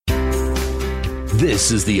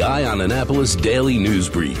This is the Eye on Annapolis Daily News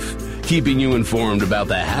Brief, keeping you informed about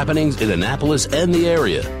the happenings in Annapolis and the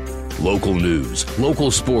area. Local news,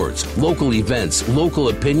 local sports, local events, local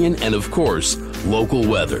opinion, and of course, local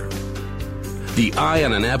weather. The Eye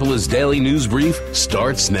on Annapolis Daily News Brief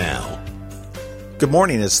starts now. Good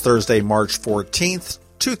morning. It's Thursday, March 14th,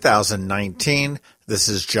 2019. This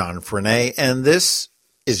is John Frenaye, and this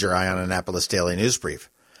is your Eye on Annapolis Daily News Brief.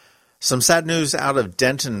 Some sad news out of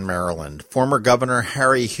Denton, Maryland. Former Governor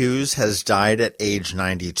Harry Hughes has died at age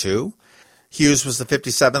 92. Hughes was the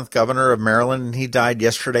 57th governor of Maryland, and he died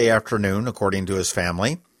yesterday afternoon, according to his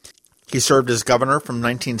family. He served as governor from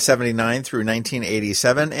 1979 through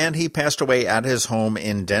 1987, and he passed away at his home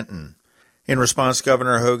in Denton. In response,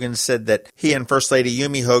 Governor Hogan said that he and First Lady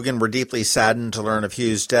Yumi Hogan were deeply saddened to learn of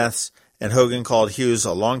Hughes' deaths, and Hogan called Hughes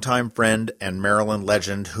a longtime friend and Maryland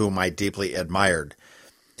legend whom I deeply admired.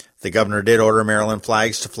 The governor did order Maryland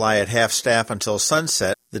flags to fly at half-staff until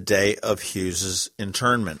sunset, the day of Hughes'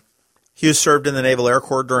 internment. Hughes served in the Naval Air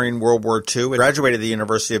Corps during World War II and graduated the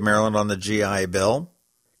University of Maryland on the GI Bill.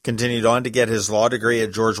 Continued on to get his law degree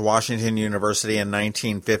at George Washington University in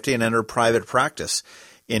 1950 and entered private practice.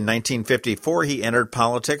 In 1954, he entered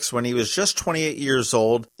politics when he was just 28 years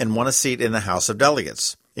old and won a seat in the House of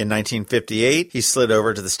Delegates. In 1958, he slid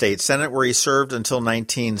over to the state senate where he served until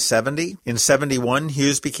 1970. In 71,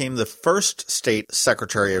 Hughes became the first state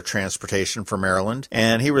secretary of transportation for Maryland,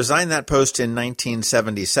 and he resigned that post in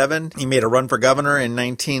 1977. He made a run for governor in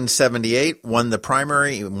 1978, won the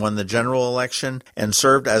primary, won the general election, and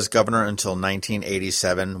served as governor until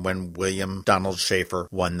 1987 when William Donald Schaefer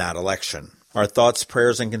won that election. Our thoughts,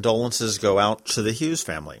 prayers, and condolences go out to the Hughes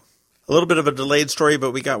family. A little bit of a delayed story,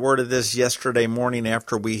 but we got word of this yesterday morning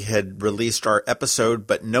after we had released our episode,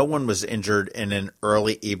 but no one was injured in an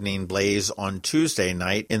early evening blaze on Tuesday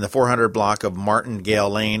night in the 400 block of Martingale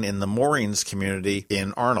Lane in the Moorings community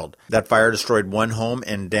in Arnold. That fire destroyed one home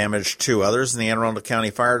and damaged two others, and the Anne Arundel County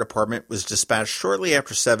Fire Department was dispatched shortly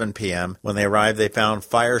after 7 p.m. When they arrived, they found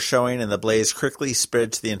fire showing, and the blaze quickly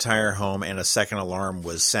spread to the entire home, and a second alarm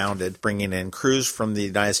was sounded, bringing in crews from the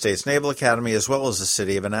United States Naval Academy as well as the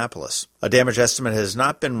city of Annapolis. A damage estimate has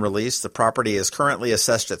not been released. The property is currently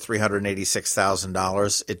assessed at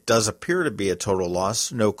 $386,000. It does appear to be a total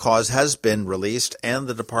loss. No cause has been released, and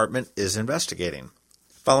the department is investigating.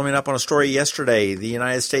 Following up on a story yesterday, the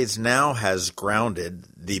United States now has grounded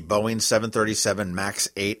the Boeing 737 MAX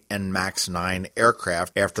 8 and MAX 9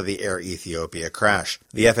 aircraft after the Air Ethiopia crash.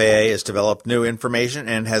 The FAA has developed new information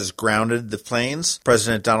and has grounded the planes.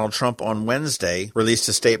 President Donald Trump on Wednesday released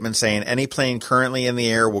a statement saying any plane currently in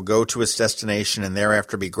the air will go to its destination and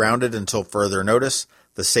thereafter be grounded until further notice.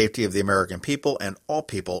 The safety of the American people and all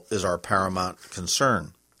people is our paramount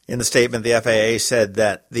concern. In the statement, the FAA said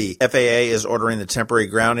that the FAA is ordering the temporary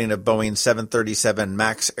grounding of Boeing 737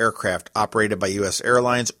 MAX aircraft operated by U.S.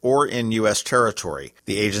 airlines or in U.S. territory.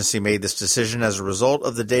 The agency made this decision as a result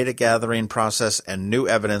of the data gathering process and new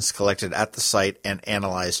evidence collected at the site and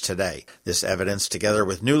analyzed today. This evidence, together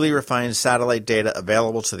with newly refined satellite data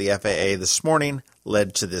available to the FAA this morning,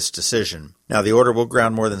 led to this decision. Now, the order will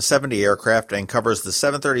ground more than 70 aircraft and covers the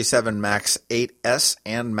 737 MAX 8S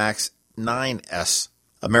and MAX 9S.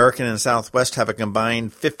 American and Southwest have a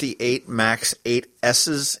combined 58 MAX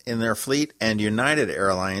 8Ss in their fleet, and United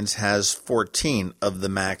Airlines has 14 of the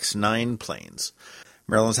MAX 9 planes.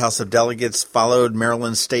 Maryland's House of Delegates followed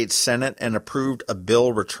Maryland State Senate and approved a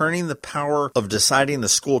bill returning the power of deciding the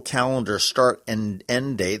school calendar start and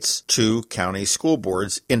end dates to county school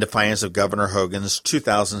boards in defiance of Governor Hogan's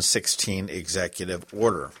 2016 executive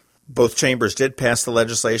order. Both chambers did pass the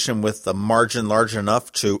legislation with a margin large enough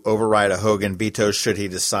to override a Hogan veto should he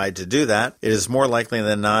decide to do that. It is more likely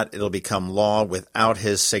than not it'll become law without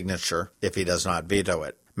his signature if he does not veto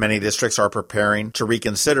it. Many districts are preparing to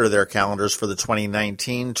reconsider their calendars for the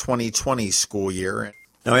 2019-2020 school year.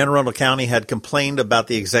 Now, Anne Arundel County had complained about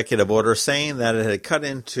the executive order, saying that it had cut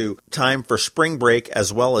into time for spring break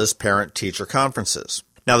as well as parent-teacher conferences.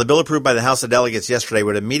 Now, the bill approved by the House of Delegates yesterday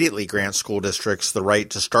would immediately grant school districts the right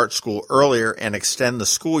to start school earlier and extend the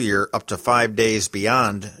school year up to 5 days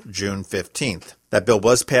beyond June 15th. That bill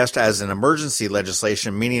was passed as an emergency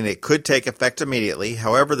legislation, meaning it could take effect immediately.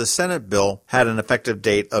 However, the Senate bill had an effective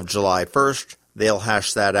date of July 1st. They'll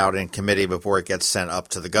hash that out in committee before it gets sent up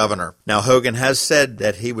to the governor. Now, Hogan has said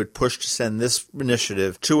that he would push to send this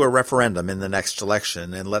initiative to a referendum in the next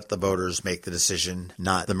election and let the voters make the decision,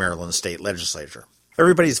 not the Maryland state legislature.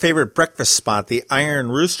 Everybody's favorite breakfast spot, the Iron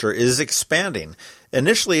Rooster, is expanding.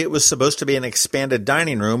 Initially, it was supposed to be an expanded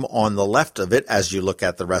dining room on the left of it as you look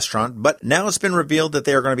at the restaurant, but now it's been revealed that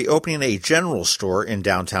they are going to be opening a general store in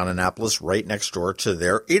downtown Annapolis right next door to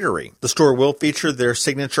their eatery. The store will feature their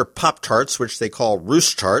signature Pop-Tarts, which they call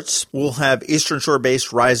Roostarts. We'll have Eastern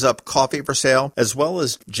Shore-based Rise Up coffee for sale, as well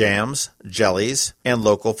as jams, jellies, and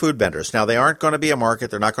local food vendors. Now, they aren't going to be a market.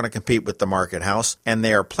 They're not going to compete with the Market House, and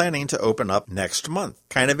they are planning to open up next month.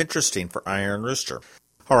 Kind of interesting for Iron Rooster.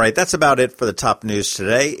 All right, that's about it for the top news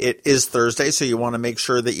today. It is Thursday, so you want to make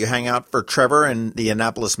sure that you hang out for Trevor and the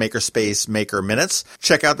Annapolis Makerspace Maker Minutes.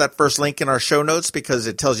 Check out that first link in our show notes because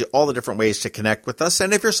it tells you all the different ways to connect with us.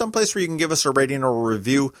 And if you're someplace where you can give us a rating or a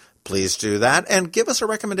review, please do that. And give us a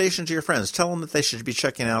recommendation to your friends. Tell them that they should be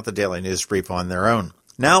checking out the Daily News Brief on their own.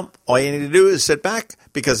 Now, all you need to do is sit back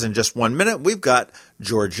because in just 1 minute, we've got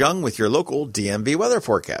George Young with your local DMV weather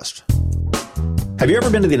forecast. Have you ever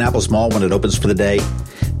been to the Annapolis Mall when it opens for the day?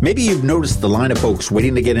 Maybe you've noticed the line of folks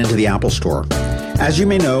waiting to get into the Apple Store. As you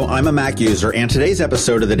may know, I'm a Mac user, and today's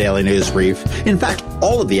episode of the Daily News Brief, in fact,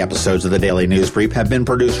 all of the episodes of the Daily News Brief have been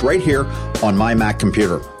produced right here on my Mac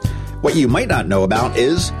computer. What you might not know about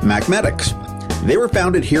is Macmedics. They were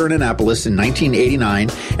founded here in Annapolis in 1989,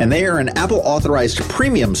 and they are an Apple-authorized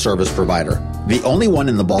premium service provider, the only one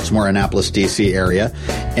in the Baltimore-Annapolis, D.C. area.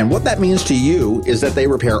 And what that means to you is that they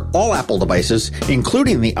repair all Apple devices,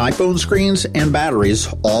 including the iPhone screens and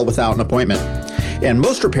batteries, all without an appointment. And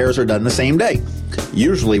most repairs are done the same day,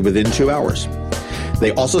 usually within 2 hours.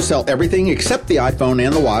 They also sell everything except the iPhone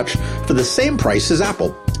and the watch for the same price as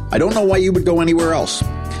Apple. I don't know why you would go anywhere else.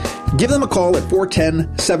 Give them a call at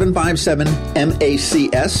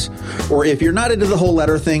 410-757-MACS, or if you're not into the whole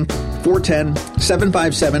letter thing,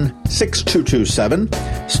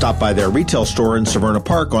 410-757-6227. Stop by their retail store in Severna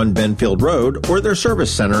Park on Benfield Road or their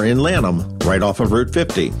service center in Lanham, right off of Route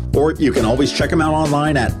 50. Or you can always check them out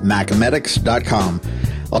online at macmedics.com.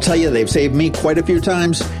 I'll tell you, they've saved me quite a few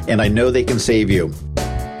times, and I know they can save you.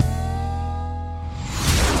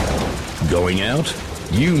 Going out?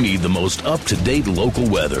 You need the most up-to-date local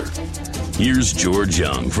weather. Here's George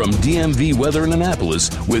Young from DMV Weather in Annapolis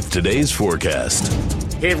with today's forecast.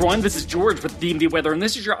 Hey everyone, this is George with DMV Weather, and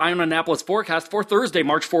this is your Eye on Annapolis forecast for Thursday,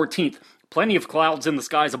 March 14th. Plenty of clouds in the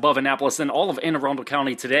skies above Annapolis and all of Anne Arundel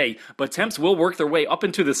County today, but temps will work their way up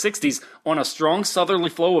into the 60s on a strong southerly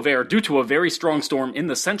flow of air due to a very strong storm in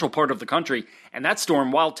the central part of the country. And that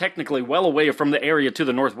storm, while technically well away from the area to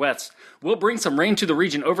the northwest, will bring some rain to the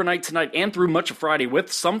region overnight tonight and through much of Friday, with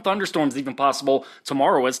some thunderstorms even possible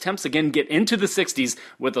tomorrow as temps again get into the 60s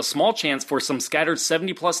with a small chance for some scattered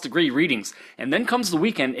 70-plus degree readings. And then comes the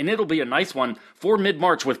weekend, and it'll be a nice one for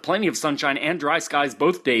mid-March with plenty of sunshine and dry skies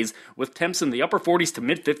both days, with temps in the upper 40s to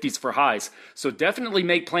mid-50s for highs. So definitely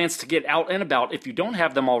make plans to get out and about if you don't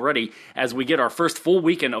have them already as we get our first full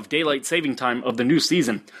weekend of daylight saving time of the new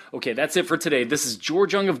season. Okay, that's it for today. This is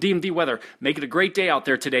George Young of DMV Weather. Make it a great day out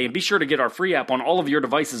there today, and be sure to get our free app on all of your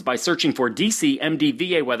devices by searching for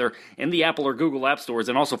DCMDVA Weather in the Apple or Google App Stores,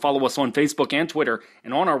 and also follow us on Facebook and Twitter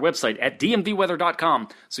and on our website at dmvweather.com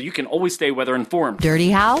so you can always stay weather informed.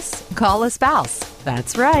 Dirty house? Call a spouse.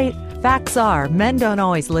 That's right. Facts are, men don't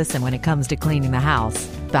always listen when it comes to cleaning the house.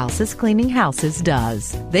 Spouses Cleaning Houses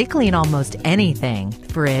does. They clean almost anything.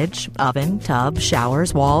 Fridge, oven, tub,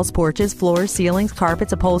 showers, walls, porches, floors, ceilings,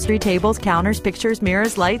 carpets, upholstery, tables, counters, pictures,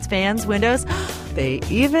 mirrors, lights, fans, windows. They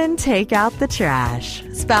even take out the trash.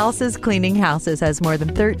 Spouses Cleaning Houses has more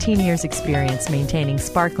than 13 years experience maintaining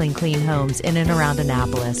sparkling clean homes in and around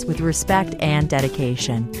Annapolis with respect and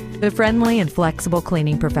dedication. The friendly and flexible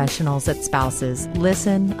cleaning professionals at Spouses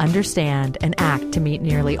listen, understand, and act to meet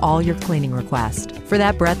nearly all your cleaning requests. For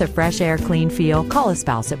that breath of fresh air, clean feel, call a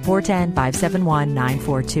spouse at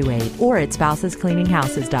 410-571-9428 or at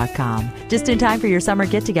spousescleaninghouses.com. Just in time for your summer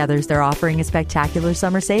get-togethers, they're offering a spectacular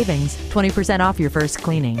summer savings, 20% off your first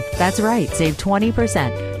cleaning. That's right, save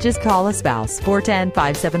 20%. Just call a spouse,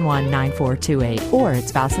 410-571-9428 or at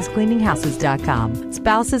spousescleaninghouses.com.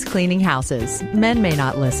 Spouses Cleaning Houses. Men may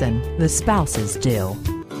not listen. The spouses do.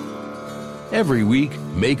 Every week,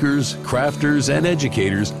 makers, crafters, and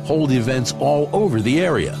educators hold events all over the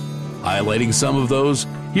area. Highlighting some of those,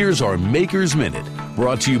 here's our Makers Minute,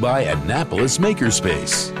 brought to you by Annapolis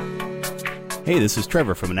Makerspace. Hey, this is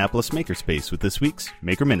Trevor from Annapolis Makerspace with this week's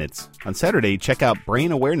Maker Minutes. On Saturday, check out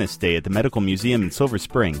Brain Awareness Day at the Medical Museum in Silver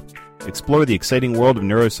Spring. Explore the exciting world of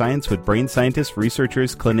neuroscience with brain scientists,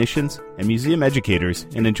 researchers, clinicians, and museum educators,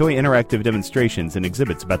 and enjoy interactive demonstrations and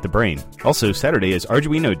exhibits about the brain. Also, Saturday is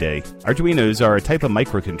Arduino Day. Arduinos are a type of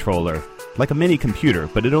microcontroller, like a mini computer,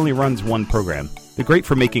 but it only runs one program. They're great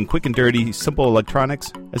for making quick and dirty, simple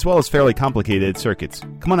electronics, as well as fairly complicated circuits.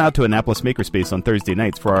 Come on out to Annapolis Makerspace on Thursday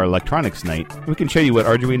nights for our electronics night, and we can show you what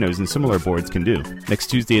Arduinos and similar boards can do. Next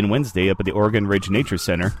Tuesday and Wednesday up at the Oregon Ridge Nature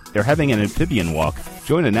Center, they're having an amphibian walk.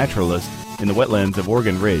 Join a naturalist in the wetlands of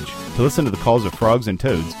Oregon Ridge to listen to the calls of frogs and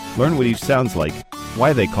toads, learn what each sounds like,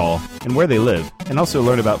 why they call, and where they live, and also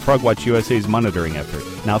learn about FrogWatch USA's monitoring effort.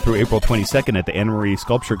 Now through April 22nd at the Anne-Marie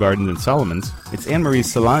Sculpture Garden in Solomons, it's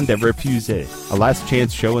Anne-Marie's Salon des Refusés, a last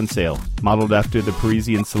chance show and sale. Modeled after the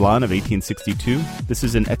Parisian Salon of 1862, this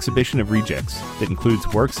is an exhibition of rejects that includes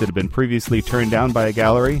works that have been previously turned down by a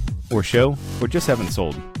gallery, or show, or just haven't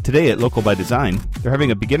sold. Today at Local by Design, they're having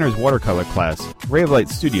a beginner's watercolor class. Ray of Light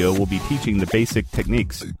Studio will be teaching the basic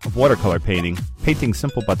techniques of watercolor painting, painting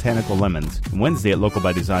simple botanical lemons. And Wednesday at Local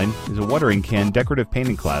by Design is a watering can decorative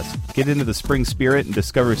painting class. Get into the spring spirit and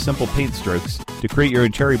discover simple paint strokes to create your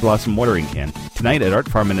own cherry blossom watering can. Tonight at Art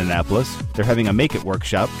Farm in Annapolis, they're having a Make It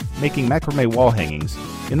workshop, making macrame wall hangings.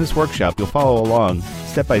 In this workshop, you'll follow along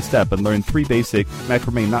step by step and learn 3 basic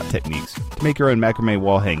macrame knot techniques to make your own macrame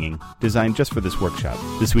wall hanging, designed just for this workshop.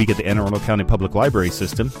 This week at the Anne Arundel County Public Library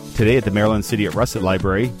System, today at the Maryland City at Russet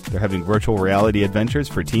Library, they're having virtual reality adventures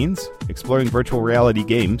for teens, exploring virtual reality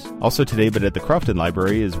games. Also today, but at the Crofton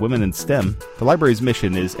Library, is Women in STEM. The library's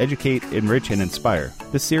mission is educate, enrich, and inspire.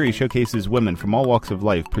 This series showcases women from all walks of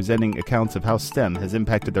life presenting accounts of how STEM has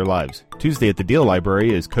impacted their lives. Tuesday at the Deal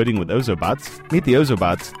Library is Coding with Ozobots. Meet the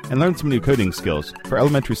Ozobots and learn some new coding skills for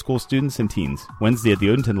elementary school students and teens. Wednesday at the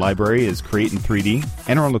Odenton Library is Create in 3D.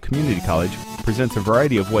 Anne Arundel Community College presents a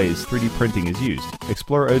variety of ways 3D printing is used.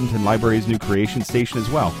 Explore Odenton Library's new creation station as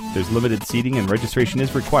well. There's limited seating and registration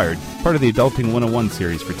is required, part of the Adulting 101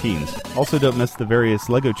 series for teens. Also don't miss the various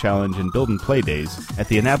LEGO Challenge and Build and Play days at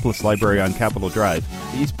the Annapolis Library on Capitol Drive,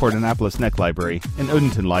 the Eastport Annapolis Neck Library, and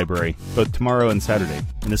Odenton Library, both tomorrow and Saturday.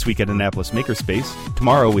 And this week at Annapolis Makerspace,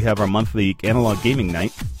 tomorrow we have our monthly analog gaming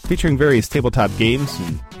night, featuring various tabletop games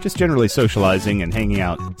and just generally socializing and hanging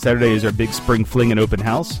out. Saturday is our big spring fling and open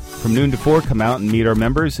house. From noon to 4, come out and meet our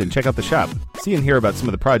members and check out the shop. See and hear about some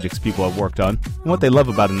of the projects people have worked on and what they love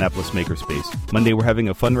about Annapolis Makerspace. Monday we're having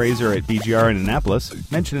a fundraiser at BGR in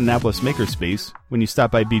Annapolis. Mention Annapolis Makerspace when you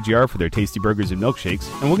stop by BGR for their tasty burgers and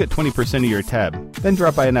milkshakes, and we'll get 20% of your tab. Then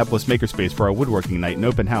drop by Annapolis Makerspace for our woodworking night and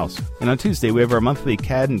open house. And on Tuesday we have our monthly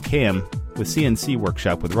CAD and CAM with CNC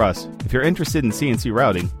workshop with Russ. If you're interested in CNC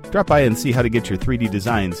routing, drop by and see how to get your 3D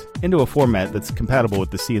designs into a format that's compatible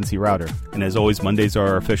with the CNC router. And as always, Mondays are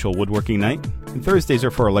our official woodworking night, and Thursdays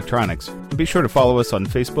are for electronics. And be sure to follow us on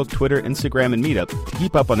Facebook, Twitter, Instagram, and Meetup to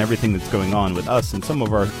keep up on everything that's going on with us and some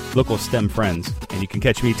of our local STEM friends. And you can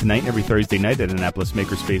catch me tonight and every Thursday night at Annapolis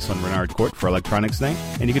Makerspace on Renard Court for Electronics Night.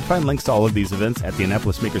 And you can find links to all of these events at the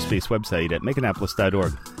Annapolis Makerspace website at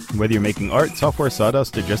makeannapolis.org. And whether you're making art, software,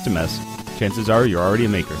 sawdust, or just a mess, chances are you're already a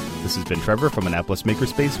maker. This has been Trevor from Annapolis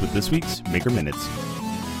Makerspace with this week's Maker Minutes.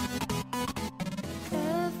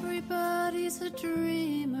 Everybody's a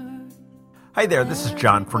dreamer. Hi there, this is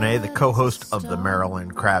John Frenay, the co-host of the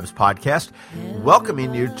Maryland Crabs podcast,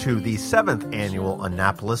 welcoming you to the 7th Annual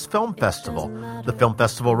Annapolis Film Festival. The film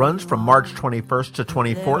festival runs from March 21st to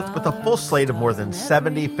 24th with a full slate of more than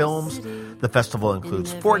 70 films. The festival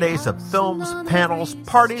includes 4 days of films, panels,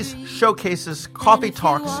 parties, showcases, coffee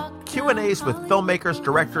talks, Q&As with filmmakers,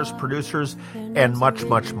 directors, producers, and much,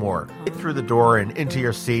 much more. Get through the door and into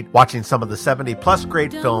your seat watching some of the 70-plus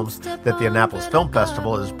great films that the Annapolis Film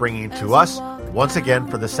Festival is bringing to us once again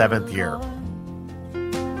for the 7th year.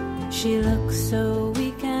 She looks so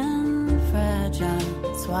weak and fragile.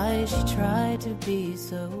 That's why she tried to be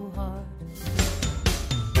so hard.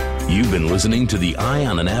 You've been listening to the Eye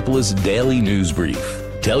on Annapolis Daily News Brief.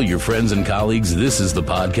 Tell your friends and colleagues this is the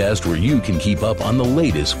podcast where you can keep up on the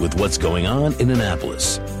latest with what's going on in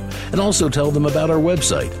Annapolis. And also tell them about our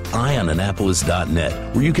website,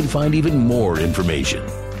 eyeonannapolis.net, where you can find even more information.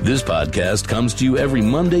 This podcast comes to you every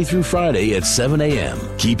Monday through Friday at 7 a.m.,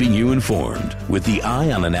 keeping you informed with the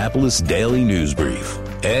Eye on Annapolis Daily News Brief.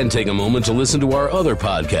 And take a moment to listen to our other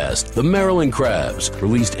podcast, The Maryland Crabs,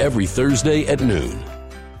 released every Thursday at noon.